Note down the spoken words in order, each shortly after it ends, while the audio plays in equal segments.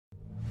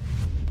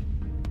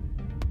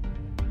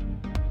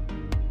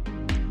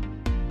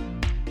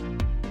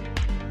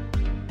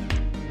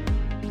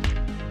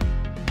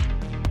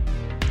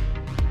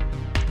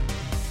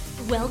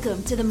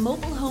Welcome to the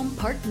Mobile Home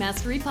Park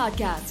Mastery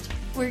Podcast,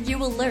 where you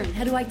will learn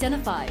how to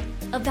identify,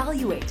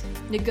 evaluate,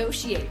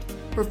 negotiate,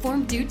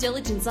 perform due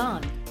diligence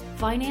on,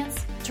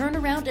 finance, turn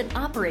around, and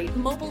operate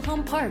mobile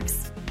home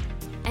parks.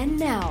 And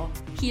now,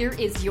 here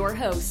is your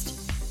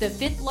host, the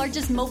fifth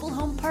largest mobile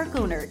home park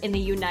owner in the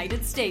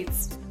United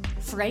States,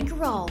 Frank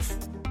Rolfe.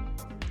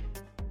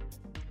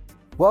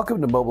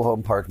 Welcome to Mobile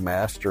Home Park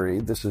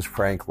Mastery. This is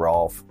Frank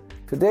Rolfe.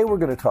 Today we're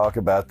going to talk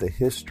about the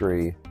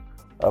history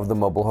of the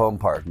mobile home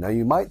park. Now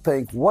you might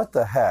think, what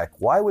the heck?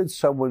 Why would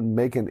someone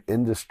make an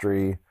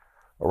industry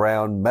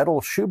around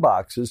metal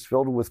shoeboxes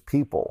filled with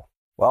people?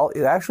 Well,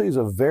 it actually is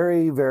a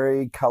very,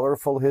 very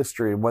colorful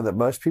history and one that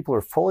most people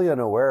are fully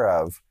unaware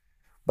of.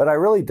 But I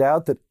really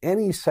doubt that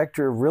any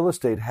sector of real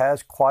estate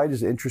has quite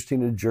as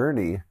interesting a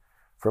journey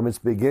from its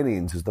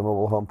beginnings as the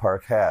mobile home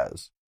park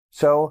has.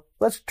 So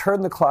let's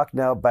turn the clock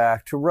now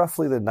back to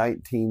roughly the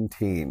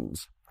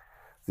 19-teens.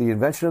 The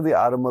invention of the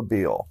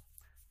automobile.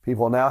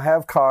 People now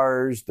have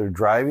cars, they're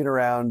driving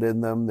around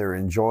in them, they're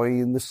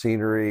enjoying the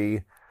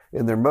scenery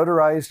in their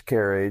motorized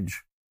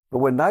carriage. But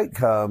when night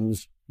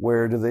comes,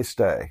 where do they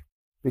stay?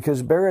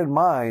 Because bear in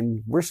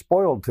mind, we're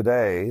spoiled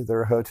today. There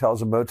are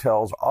hotels and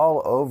motels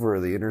all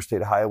over the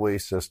interstate highway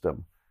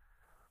system.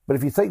 But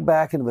if you think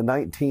back into the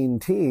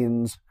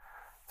 19-teens,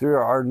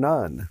 there are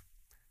none.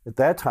 At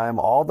that time,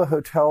 all the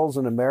hotels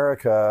in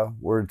America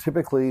were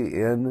typically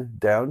in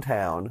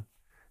downtown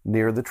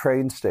near the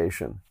train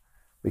station,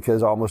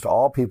 because almost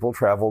all people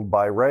traveled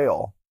by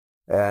rail.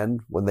 And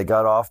when they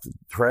got off the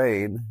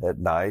train at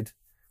night,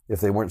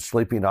 if they weren't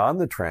sleeping on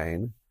the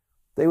train,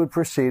 they would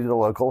proceed to a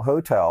local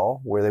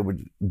hotel where they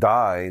would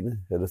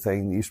dine at a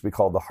thing that used to be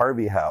called the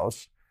Harvey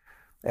House,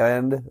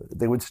 and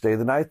they would stay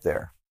the night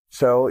there.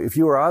 So if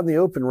you were on the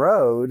open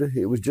road,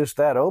 it was just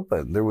that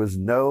open. There was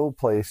no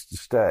place to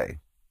stay.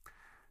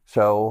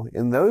 So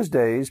in those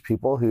days,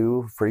 people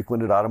who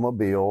frequented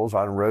automobiles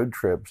on road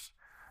trips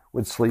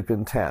would sleep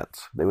in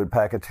tents. They would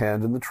pack a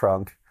tent in the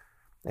trunk,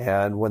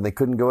 and when they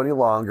couldn't go any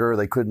longer,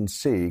 they couldn't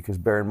see, because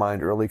bear in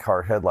mind, early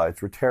car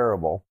headlights were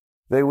terrible,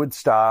 they would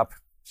stop,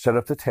 set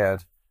up the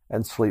tent,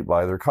 and sleep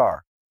by their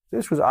car.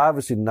 This was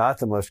obviously not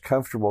the most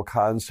comfortable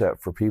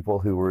concept for people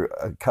who were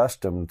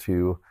accustomed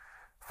to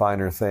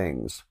finer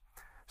things.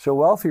 So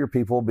wealthier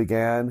people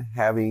began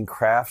having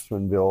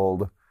craftsmen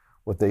build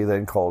what they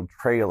then called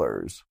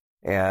trailers.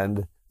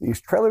 And these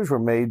trailers were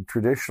made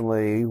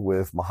traditionally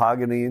with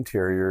mahogany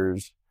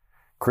interiors,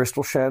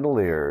 crystal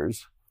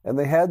chandeliers, and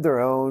they had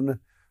their own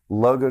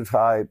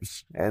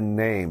logotypes and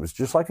names,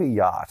 just like a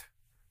yacht.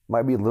 It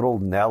might be Little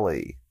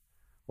Nelly,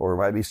 or it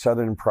might be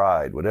Southern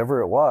Pride,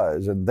 whatever it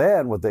was. And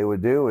then what they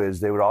would do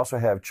is they would also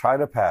have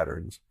china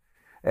patterns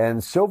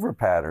and silver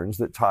patterns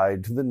that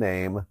tied to the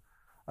name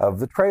of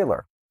the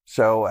trailer.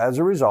 So as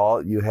a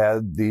result, you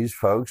had these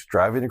folks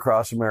driving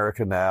across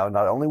America now,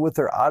 not only with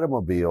their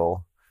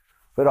automobile,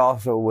 but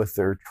also with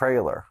their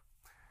trailer.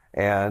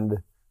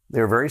 And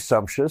they're very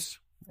sumptuous.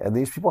 And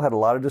these people had a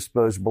lot of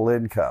disposable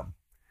income.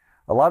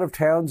 A lot of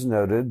towns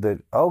noted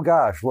that, oh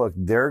gosh, look,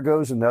 there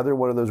goes another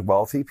one of those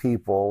wealthy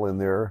people in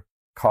their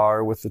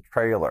car with the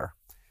trailer.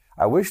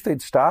 I wish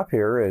they'd stop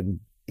here and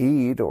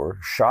eat or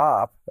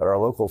shop at our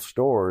local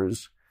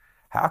stores.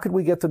 How could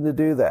we get them to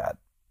do that?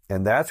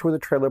 And that's where the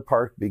trailer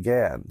park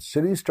began.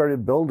 Cities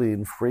started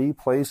building free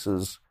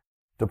places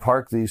to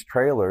park these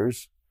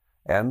trailers,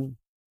 and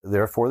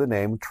therefore the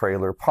name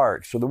trailer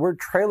park. So the word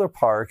trailer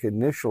park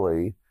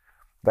initially,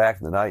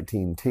 back in the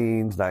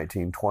 19-teens,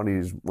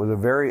 1920s, was a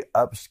very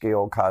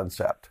upscale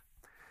concept.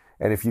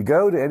 And if you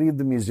go to any of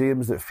the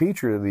museums that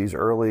feature these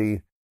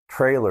early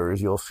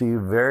trailers, you'll see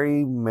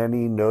very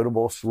many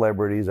notable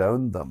celebrities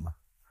owned them.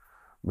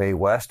 Mae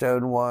West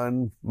owned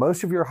one.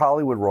 Most of your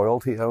Hollywood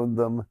royalty owned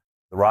them.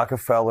 The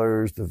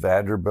Rockefellers, the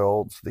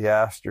Vanderbilts, the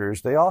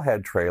Astors, they all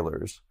had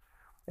trailers.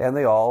 And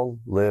they all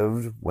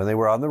lived, when they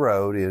were on the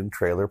road, in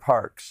trailer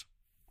parks.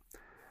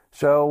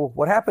 So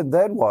what happened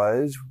then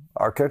was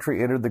our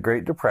country entered the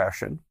Great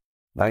Depression.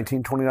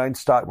 1929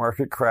 stock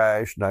market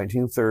crash,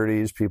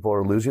 1930s, people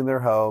are losing their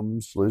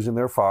homes, losing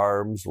their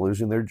farms,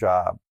 losing their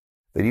job.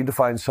 They need to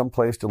find some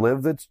place to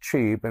live that's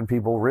cheap, and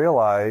people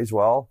realize,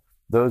 well,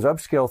 those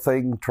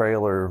upscale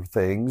trailer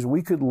things,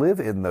 we could live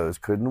in those,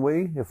 couldn't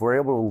we? If we're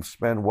able to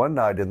spend one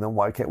night in them,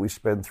 why can't we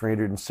spend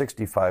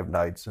 365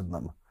 nights in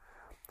them?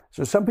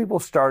 So some people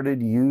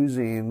started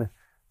using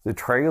the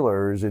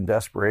trailers in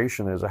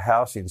desperation as a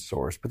housing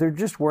source, but there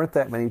just weren't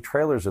that many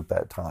trailers at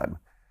that time.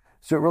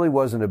 So it really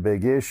wasn't a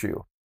big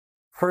issue.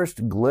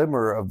 First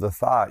glimmer of the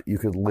thought you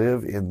could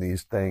live in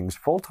these things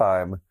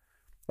full-time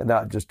and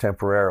not just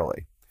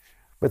temporarily.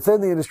 But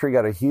then the industry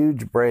got a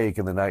huge break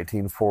in the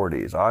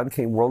 1940s. On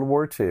came World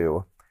War II,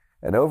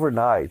 and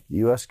overnight, the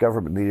U.S.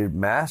 government needed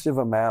massive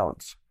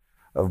amounts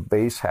of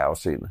base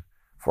housing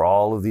for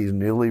all of these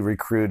newly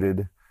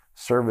recruited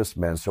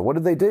servicemen. So what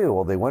did they do?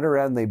 Well, they went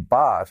around and they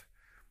bought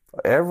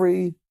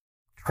every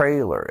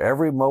trailer,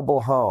 every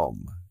mobile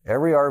home,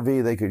 every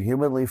RV they could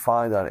humanly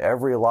find on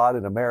every lot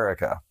in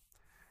America.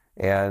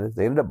 And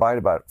they ended up buying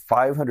about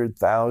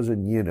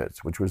 500,000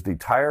 units, which was the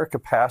entire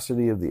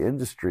capacity of the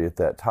industry at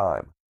that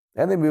time.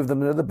 and they moved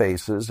them into the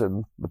bases,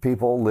 and the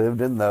people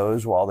lived in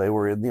those while they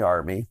were in the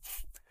Army.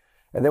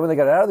 And then when they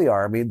got out of the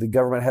Army, the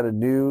government had a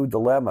new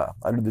dilemma.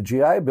 Under the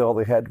GI Bill,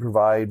 they had to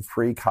provide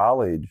free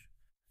college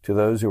to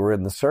those who were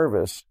in the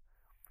service.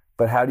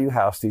 But how do you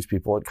house these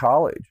people at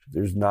college?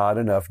 There's not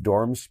enough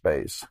dorm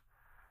space.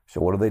 So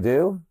what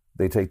do?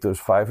 They take those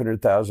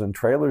 500,000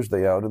 trailers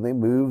they own and they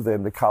move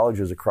them to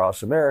colleges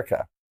across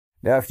America.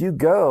 Now, if you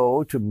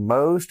go to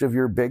most of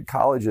your big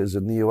colleges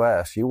in the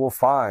U.S., you will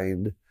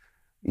find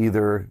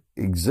either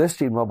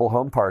existing mobile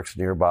home parks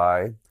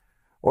nearby,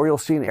 or you'll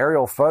see in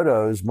aerial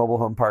photos mobile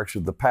home parks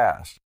of the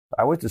past.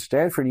 I went to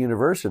Stanford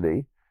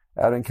University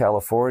out in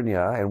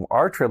California, and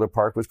our trailer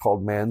park was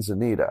called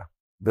Manzanita,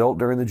 built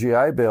during the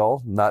GI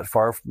Bill, not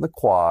far from the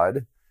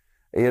Quad.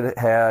 It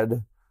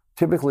had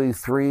typically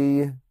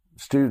 3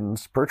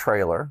 students per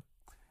trailer.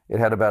 It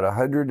had about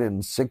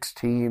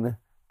 116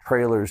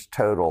 trailers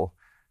total.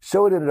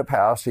 So it ended up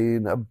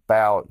housing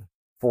about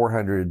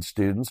 400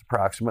 students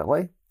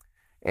approximately.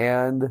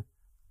 And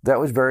that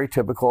was very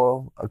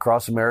typical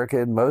across America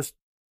in most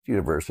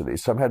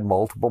universities. Some had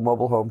multiple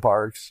mobile home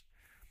parks.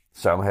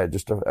 Some had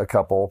just a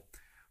couple.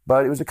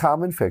 But it was a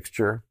common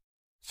fixture.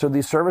 So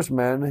these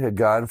servicemen had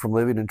gone from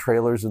living in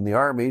trailers in the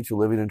Army to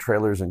living in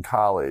trailers in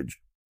college.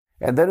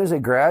 And then as they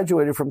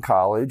graduated from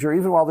college, or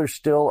even while they're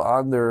still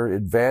on their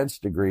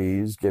advanced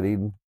degrees,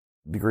 getting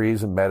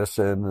degrees in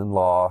medicine and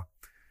law,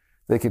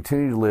 they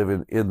continue to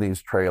live in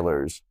these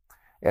trailers.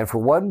 And for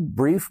one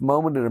brief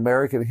moment in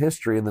American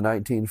history in the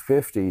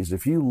 1950s,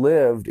 if you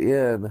lived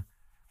in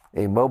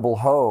a mobile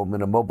home,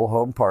 in a mobile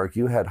home park,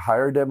 you had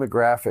higher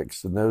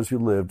demographics than those who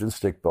lived in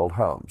stick-built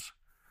homes.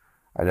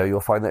 I know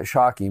you'll find that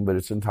shocking, but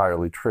it's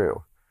entirely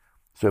true.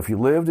 So if you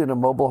lived in a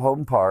mobile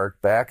home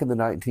park back in the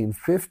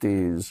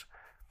 1950s,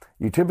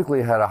 you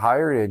typically had a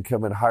higher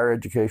income and higher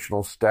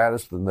educational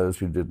status than those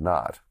who did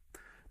not.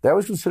 That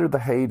was considered the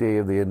heyday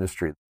of the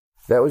industry.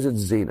 That was its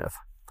zenith.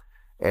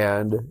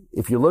 And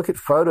if you look at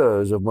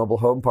photos of mobile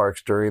home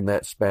parks during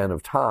that span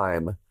of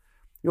time,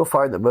 you'll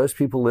find that most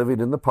people living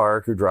in the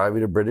park are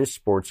driving a British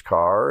sports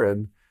car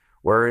and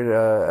wearing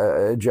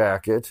a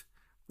jacket,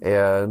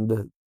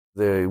 and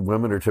the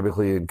women are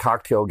typically in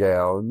cocktail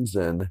gowns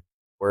and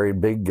wearing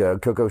big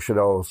Coco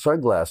Chanel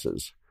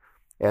sunglasses.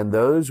 And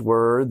those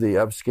were the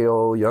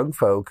upscale young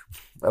folk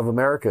of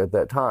America at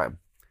that time.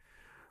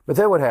 But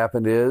then what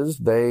happened is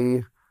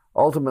they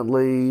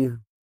ultimately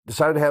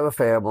decided to have a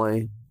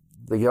family.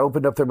 They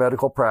opened up their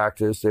medical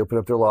practice. They opened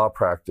up their law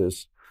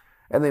practice.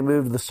 And they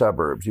moved to the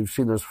suburbs. You've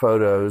seen those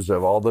photos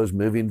of all those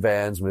moving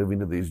vans moving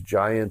to these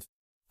giant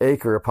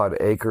acre upon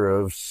acre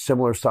of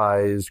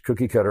similar-sized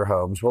cookie-cutter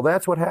homes. Well,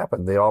 that's what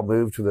happened. They all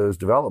moved to those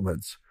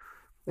developments.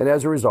 And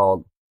as a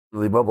result,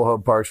 the mobile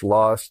home parks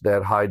lost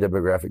that high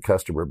demographic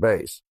customer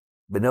base.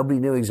 But nobody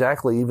knew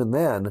exactly even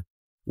then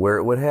where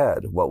it would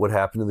head, what would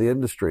happen to the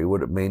industry.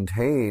 Would it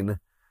maintain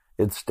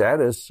its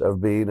status of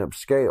being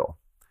upscale?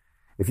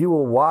 If you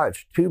will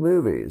watch 2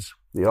 movies,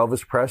 the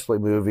Elvis Presley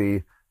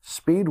movie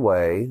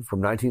Speedway from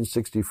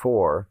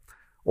 1964,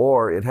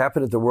 or It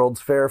Happened at the World's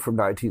Fair from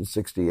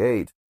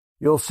 1968,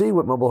 you'll see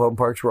what mobile home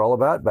parks were all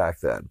about back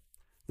then.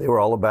 They were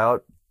all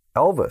about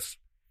Elvis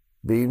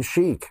being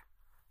chic,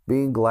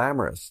 being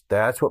glamorous.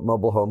 That's what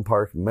mobile home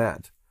park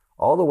meant,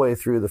 all the way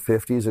through the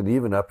 50s and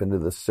even up into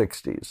the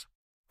 60s.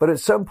 But at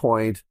some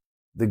point,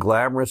 the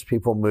glamorous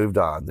people moved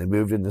on. They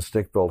moved into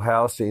stick-built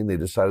housing. They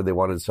decided they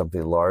wanted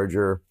something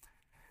larger.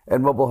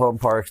 And mobile home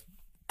parks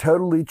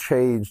totally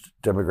changed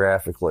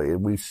demographically.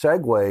 And we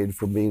segued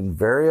from being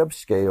very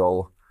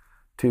upscale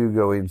to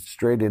going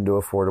straight into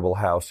affordable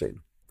housing.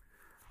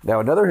 Now,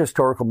 another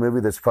historical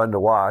movie that's fun to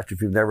watch,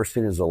 if you've never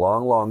seen it, is A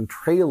Long, Long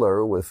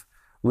Trailer with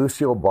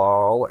Lucille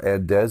Ball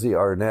and Desi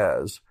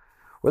Arnaz,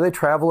 where they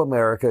travel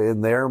America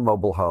in their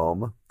mobile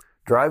home,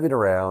 driving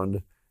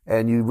around,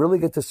 and you really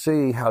get to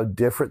see how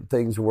different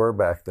things were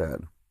back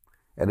then.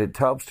 And it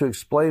helps to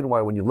explain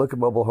why when you look at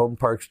mobile home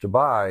parks to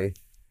buy,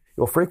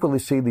 you'll frequently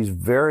see these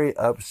very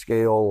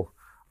upscale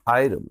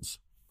items.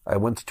 I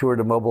once toured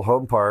a mobile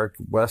home park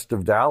west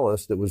of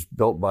Dallas that was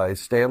built by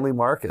Stanley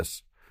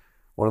Marcus,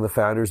 one of the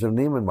founders of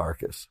Neiman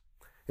Marcus.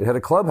 It had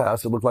a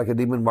clubhouse that looked like a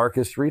Neiman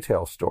Marcus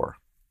retail store.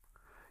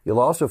 You'll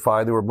also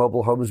find there were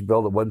mobile homes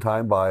built at one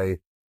time by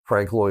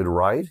Frank Lloyd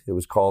Wright. It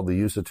was called the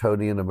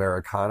Usitonian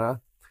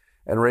Americana,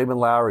 and Raymond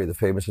Lowery, the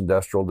famous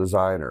industrial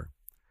designer.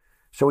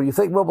 So when you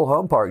think mobile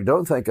home park,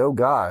 don't think, oh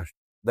gosh,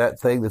 that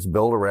thing that's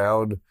built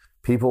around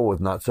people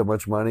with not so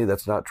much money.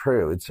 That's not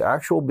true. Its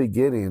actual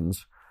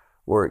beginnings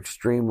were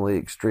extremely,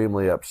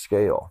 extremely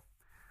upscale.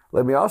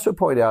 Let me also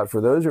point out,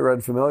 for those who are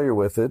unfamiliar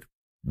with it,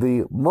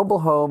 the mobile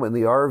home and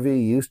the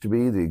RV used to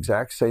be the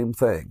exact same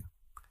thing.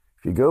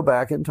 If you go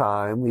back in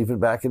time, even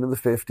back into the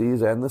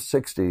 50s and the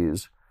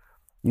 60s,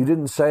 you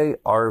didn't say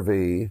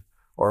RV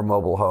or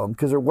mobile home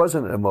because there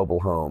wasn't a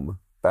mobile home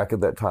back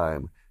at that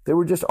time. They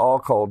were just all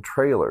called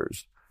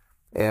trailers,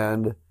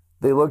 and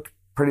they looked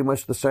pretty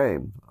much the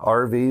same.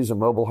 RVs and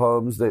mobile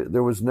homes,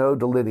 there was no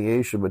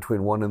delineation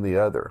between one and the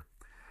other.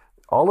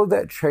 All of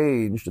that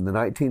changed in the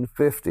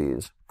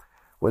 1950s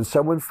when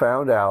someone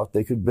found out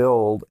they could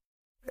build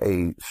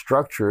a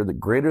structure that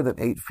greater than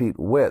 8 feet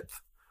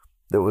width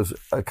that was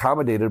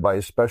accommodated by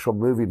a special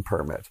moving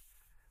permit.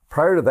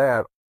 Prior to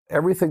that,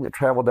 everything that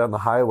traveled down the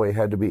highway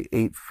had to be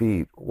 8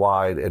 feet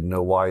wide and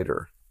no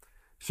wider.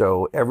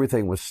 So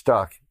everything was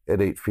stuck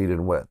at 8 feet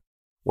in width.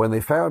 When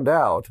they found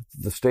out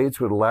that the states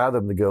would allow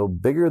them to go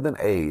bigger than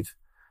 8,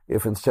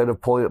 if instead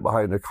of pulling it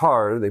behind a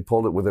car, they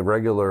pulled it with a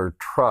regular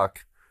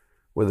truck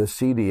with a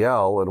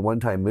CDL and a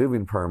one-time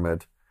moving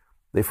permit,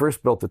 they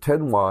first built the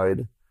 10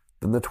 wide,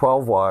 then the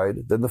 12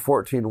 wide, then the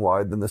 14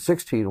 wide, then the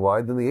 16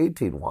 wide, then the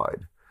 18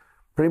 wide.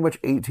 Pretty much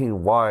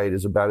 18 wide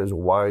is about as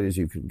wide as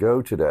you can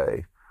go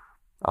today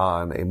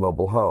on a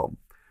mobile home.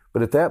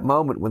 But at that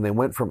moment, when they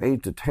went from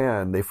 8 to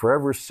 10, they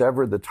forever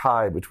severed the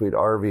tie between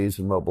RVs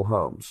and mobile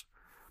homes.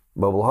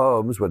 Mobile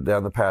homes went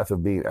down the path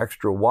of being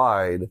extra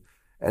wide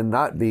and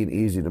not being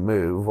easy to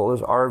move, while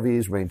those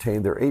RVs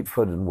maintained their 8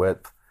 foot in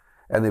width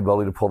and the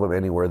ability to pull them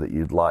anywhere that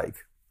you'd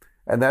like.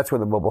 And that's when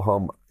the mobile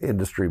home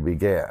industry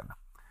began.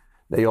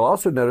 Now, you'll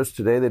also notice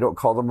today they don't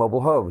call them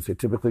mobile homes. They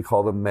typically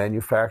call them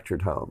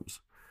manufactured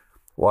homes.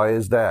 Why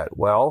is that?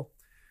 Well,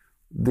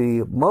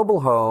 the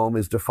mobile home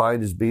is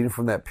defined as being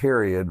from that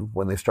period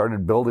when they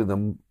started building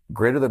them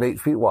greater than 8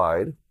 feet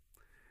wide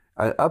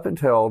up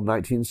until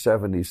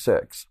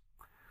 1976.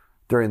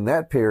 During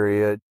that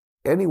period,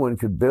 anyone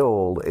could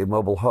build a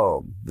mobile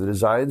home. The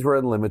designs were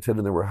unlimited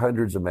and there were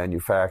hundreds of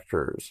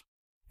manufacturers.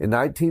 In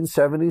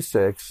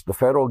 1976, the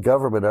federal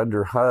government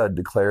under HUD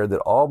declared that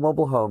all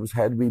mobile homes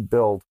had to be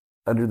built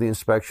under the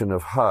inspection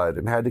of HUD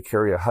and had to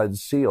carry a HUD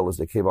seal as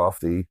they came off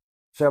the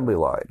assembly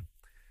line.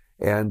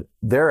 And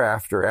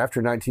thereafter,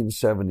 after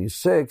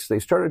 1976, they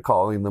started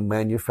calling them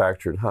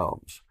manufactured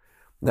homes.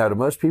 Now, do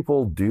most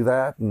people do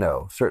that?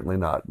 No, certainly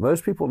not.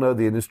 Most people know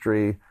the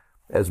industry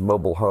as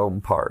mobile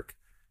home park.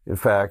 In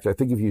fact, I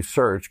think if you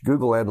search,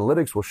 Google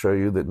Analytics will show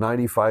you that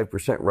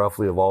 95%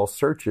 roughly of all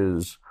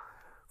searches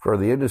for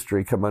the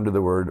industry come under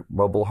the word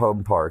mobile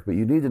home park. But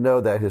you need to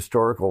know that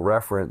historical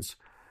reference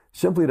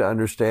simply to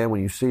understand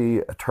when you see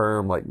a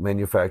term like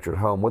manufactured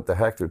home, what the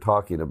heck they're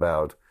talking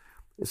about.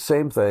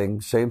 Same thing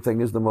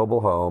as the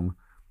mobile home.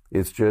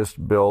 It's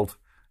just built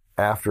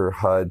after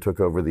HUD took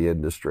over the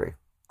industry.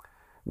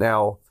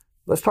 Now,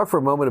 let's talk for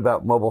a moment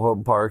about mobile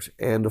home parks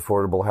and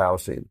affordable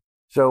housing.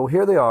 So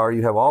here they are.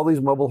 You have all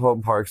these mobile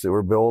home parks that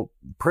were built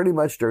pretty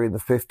much during the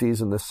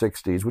 50s and the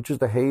 60s, which is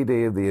the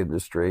heyday of the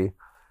industry.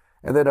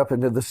 And then up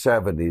into the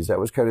 70s. That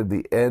was kind of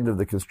the end of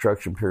the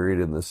construction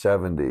period in the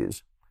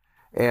 70s.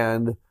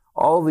 And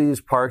all these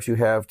parks you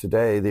have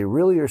today, they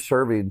really are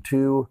serving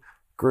two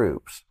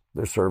groups.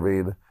 They're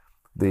serving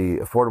the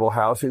affordable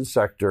housing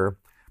sector,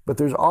 but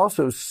there's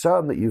also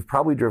some that you've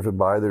probably driven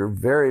by that are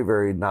very,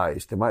 very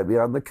nice. They might be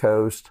on the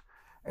coast,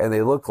 and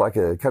they look like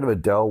a kind of a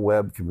Del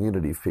Webb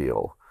community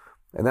feel.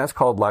 And that's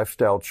called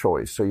Lifestyle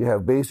Choice. So you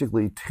have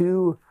basically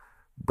two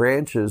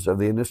branches of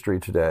the industry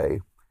today.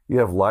 You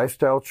have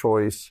Lifestyle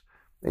Choice,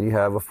 and you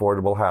have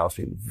affordable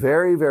housing.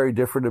 Very, very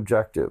different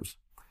objectives.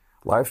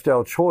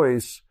 Lifestyle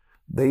Choice,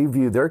 they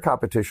view their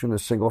competition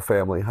as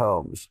single-family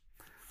homes.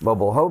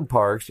 Mobile home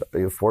parks, the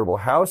affordable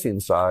housing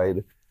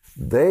side,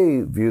 they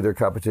view their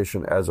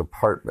competition as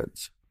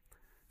apartments.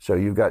 So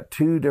you've got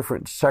two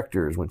different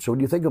sectors. So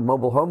when you think of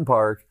mobile home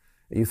park,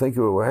 and you think,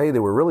 well, hey, they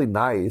were really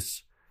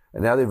nice,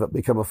 and now they've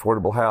become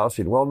affordable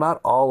housing. Well,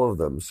 not all of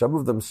them. Some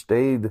of them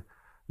stayed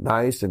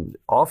nice and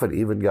often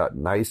even got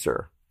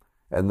nicer.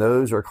 And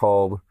those are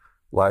called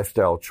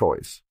Lifestyle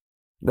Choice.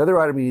 Another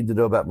item you need to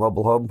know about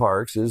mobile home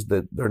parks is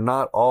that they're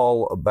not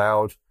all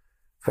about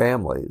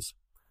families.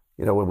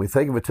 You know, when we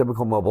think of a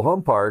typical mobile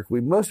home park,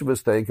 most of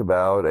us think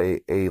about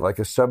like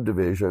a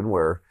subdivision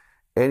where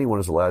anyone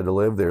is allowed to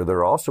live there. There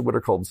are also what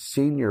are called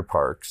senior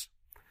parks.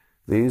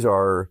 These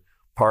are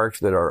parks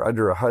that are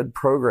under a HUD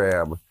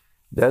program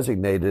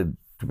designated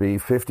to be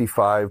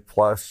 55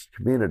 plus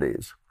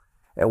communities.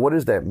 And what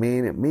does that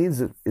mean? It means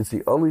that it's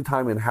the only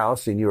time in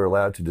housing you are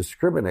allowed to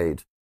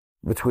discriminate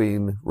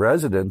between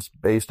residents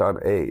based on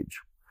age.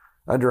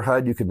 Under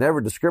HUD, you can never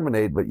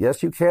discriminate, but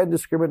yes, you can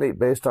discriminate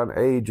based on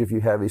age if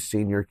you have a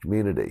senior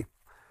community.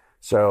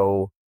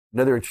 So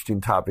another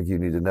interesting topic you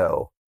need to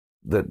know,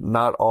 that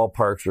not all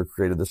parks are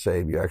created the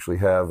same. You actually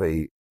have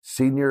a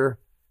senior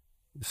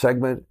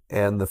segment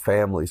and the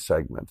family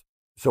segment.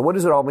 So what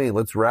does it all mean?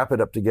 Let's wrap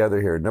it up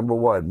together here. Number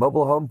one,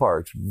 mobile home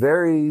parks,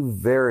 very,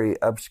 very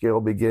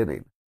upscale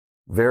beginning.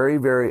 Very,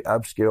 very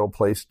upscale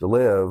place to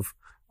live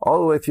all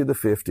the way through the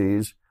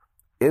 50s.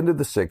 Into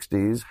the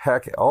 60s,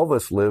 heck, all of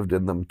us lived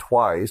in them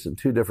twice in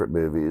two different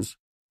movies.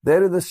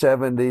 Then in the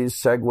 70s,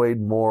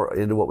 segued more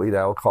into what we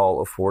now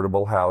call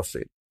affordable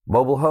housing.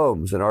 Mobile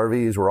homes and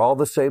RVs were all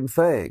the same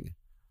thing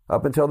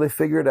up until they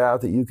figured out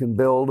that you can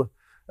build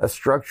a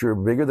structure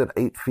bigger than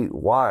 8 feet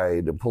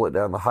wide and pull it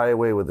down the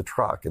highway with a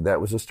truck, and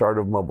that was the start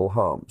of mobile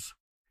homes.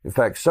 In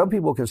fact, some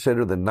people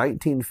consider the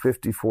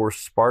 1954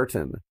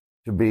 Spartan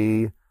to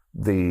be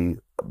the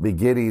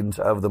beginnings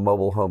of the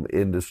mobile home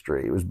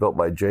industry. It was built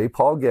by J.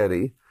 Paul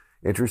Getty.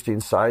 Interesting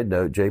side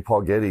note, J.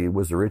 Paul Getty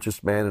was the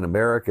richest man in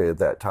America at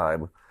that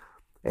time,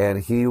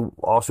 and he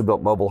also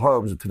built mobile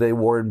homes. And today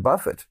Warren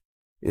Buffett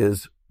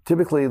is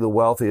typically the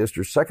wealthiest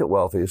or second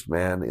wealthiest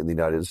man in the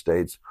United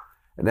States.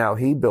 And now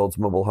he builds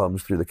mobile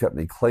homes through the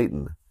company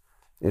Clayton.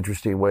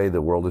 Interesting way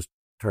the world is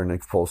turning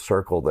full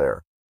circle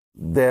there.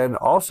 Then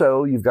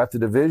also you've got the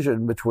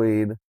division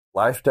between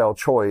lifestyle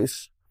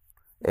choice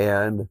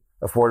and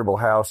affordable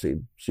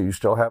housing. So you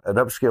still have an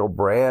upscale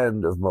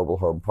brand of mobile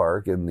home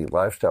park in the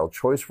lifestyle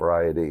choice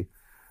variety.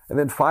 And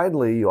then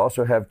finally, you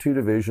also have two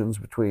divisions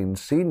between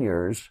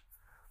seniors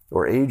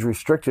or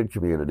age-restricted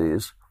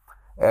communities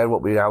and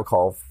what we now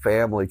call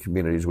family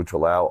communities, which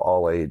allow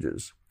all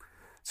ages.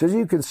 So as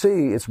you can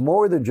see, it's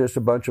more than just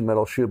a bunch of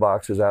metal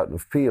shoeboxes out in the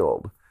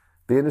field.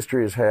 The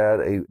industry has had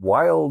a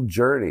wild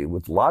journey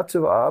with lots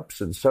of ups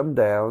and some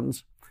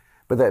downs,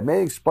 but that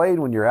may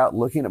explain when you're out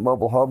looking at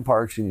mobile home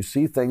parks and you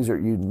see things that are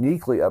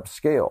uniquely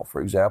upscale.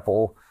 For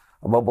example,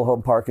 a mobile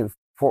home park in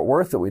Fort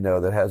Worth that we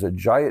know that has a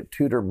giant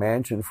Tudor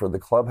mansion for the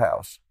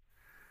clubhouse.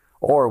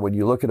 Or when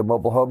you look at a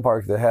mobile home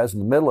park that has in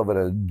the middle of it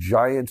a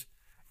giant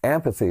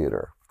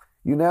amphitheater,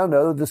 you now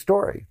know the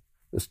story.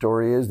 The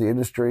story is the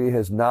industry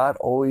has not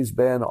always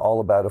been all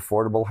about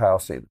affordable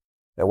housing.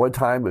 At one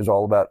time, it was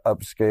all about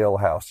upscale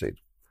housing.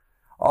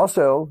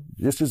 Also,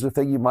 just as a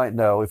thing you might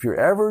know, if you're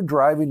ever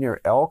driving near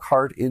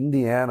Elkhart,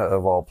 Indiana,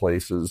 of all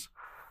places,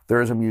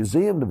 there is a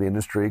museum to the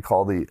industry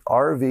called the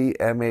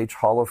RVMH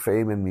Hall of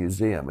Fame and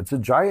Museum. It's a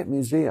giant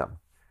museum.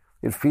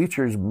 It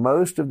features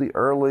most of the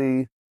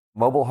early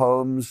mobile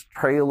homes,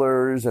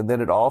 trailers, and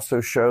then it also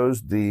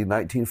shows the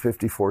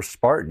 1954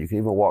 Spartan. You can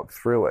even walk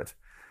through it.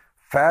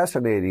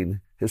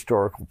 Fascinating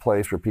historical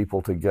place for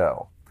people to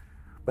go.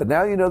 But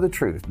now you know the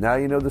truth. Now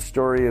you know the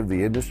story of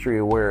the industry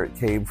and where it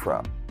came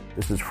from.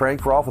 This is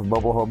Frank Rolfe with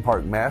Mobile Home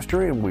Park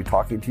Mastery, and we'll be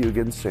talking to you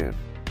again soon.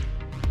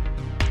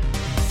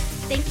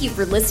 Thank you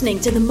for listening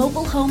to the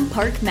Mobile Home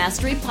Park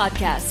Mastery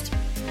Podcast.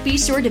 Be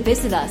sure to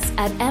visit us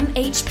at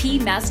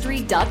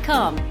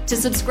mhpmastery.com to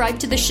subscribe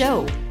to the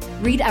show,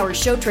 read our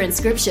show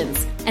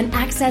transcriptions, and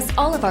access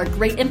all of our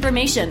great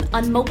information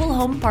on mobile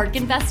home park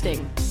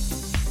investing.